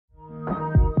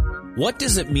What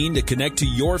does it mean to connect to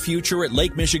your future at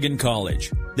Lake Michigan College?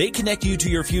 They connect you to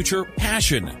your future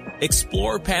passion.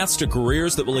 Explore paths to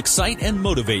careers that will excite and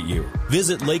motivate you.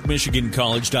 Visit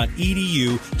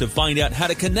lakemichigancollege.edu to find out how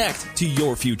to connect to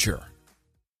your future.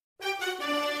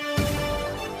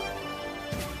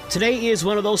 Today is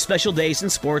one of those special days in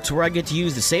sports where I get to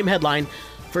use the same headline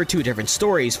for two different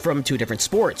stories from two different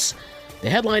sports. The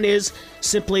headline is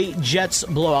simply Jets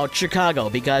Blowout Chicago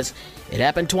because it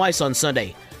happened twice on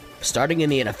Sunday. Starting in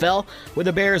the NFL, where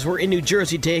the Bears were in New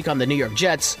Jersey to take on the New York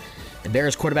Jets. The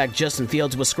Bears quarterback Justin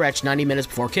Fields was scratched 90 minutes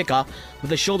before kickoff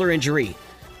with a shoulder injury,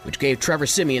 which gave Trevor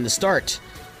Siemian the start.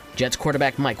 Jets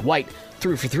quarterback Mike White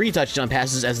threw for 3 touchdown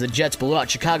passes as the Jets blew out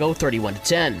Chicago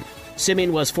 31-10.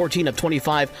 Siemian was 14 of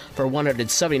 25 for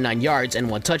 179 yards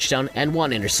and 1 touchdown and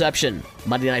 1 interception.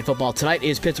 Monday Night Football tonight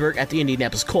is Pittsburgh at the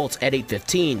Indianapolis Colts at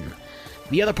 8:15.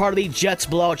 The other part of the Jets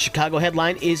blowout Chicago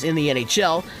headline is in the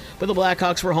NHL, where the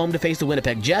Blackhawks were home to face the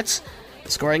Winnipeg Jets.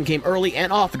 The scoring came early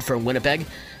and often from Winnipeg,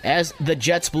 as the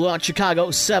Jets blew out Chicago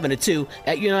 7-2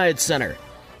 at United Center.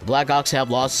 The Blackhawks have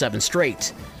lost 7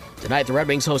 straight. Tonight, the Red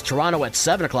Wings host Toronto at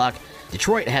 7 o'clock.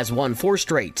 Detroit has won 4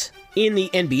 straight. In the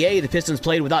NBA, the Pistons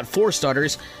played without 4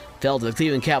 starters, fell to the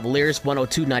Cleveland Cavaliers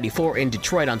 102-94 in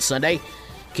Detroit on Sunday.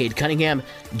 Cade Cunningham,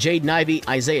 Jaden Ivey,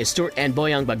 Isaiah Stewart, and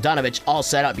Bojan Bogdanovic all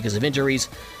sat out because of injuries.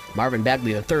 Marvin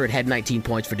Bagley III had 19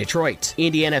 points for Detroit.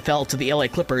 Indiana fell to the LA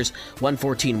Clippers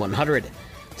 114-100.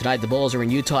 Tonight, the Bulls are in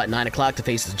Utah at 9 o'clock to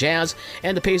face the Jazz,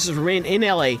 and the Pacers remain in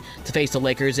LA to face the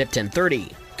Lakers at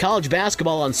 10:30. College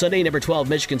basketball on Sunday, number 12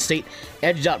 Michigan State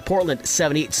edged out Portland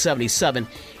 78-77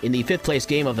 in the 5th-place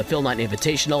game of the Phil Knight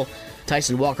Invitational.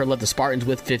 Tyson Walker led the Spartans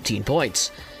with 15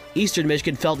 points. Eastern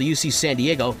Michigan fell to UC San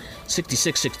Diego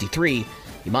 66-63.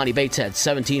 Imani Bates had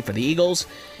 17 for the Eagles.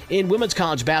 In women's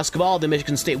college basketball, the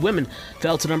Michigan State women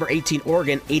fell to number 18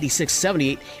 Oregon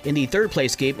 86-78 in the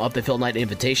 3rd-place game of the Phil Knight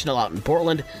Invitational out in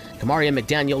Portland. Kamaria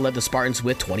McDaniel led the Spartans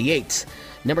with 28.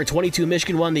 Number 22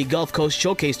 Michigan won the Gulf Coast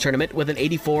Showcase Tournament with an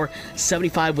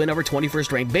 84-75 win over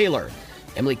 21st-ranked Baylor.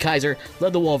 Emily Kaiser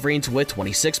led the Wolverines with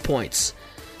 26 points.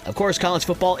 Of course, college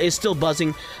football is still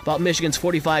buzzing about Michigan's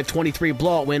 45-23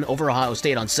 blowout win over Ohio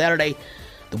State on Saturday.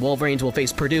 The Wolverines will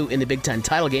face Purdue in the Big Ten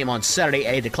title game on Saturday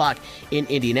at 8 o'clock in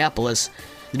Indianapolis.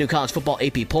 The new college football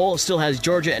AP poll still has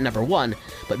Georgia at number 1,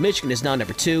 but Michigan is now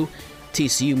number 2.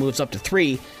 TCU moves up to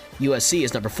 3. USC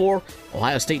is number 4.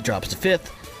 Ohio State drops to 5th.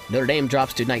 Notre Dame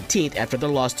drops to 19th after their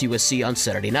loss to USC on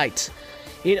Saturday night.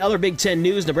 In other Big Ten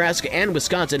news, Nebraska and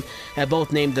Wisconsin have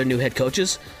both named their new head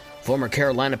coaches. Former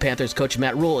Carolina Panthers coach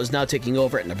Matt Rule is now taking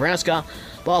over at Nebraska,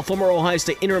 while former Ohio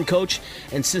State interim coach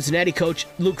and Cincinnati coach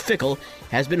Luke Fickell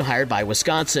has been hired by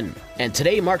Wisconsin. And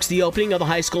today marks the opening of the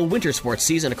high school winter sports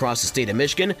season across the state of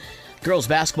Michigan. Girls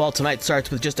basketball tonight starts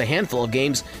with just a handful of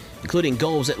games, including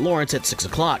Goals at Lawrence at 6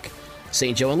 o'clock.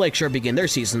 St. Joe and Lakeshore begin their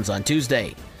seasons on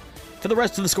Tuesday. For the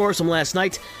rest of the scores from last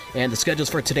night and the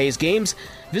schedules for today's games,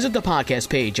 visit the podcast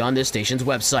page on this station's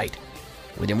website.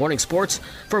 With your morning sports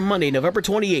for Monday, November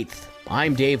 28th,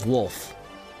 I'm Dave Wolf.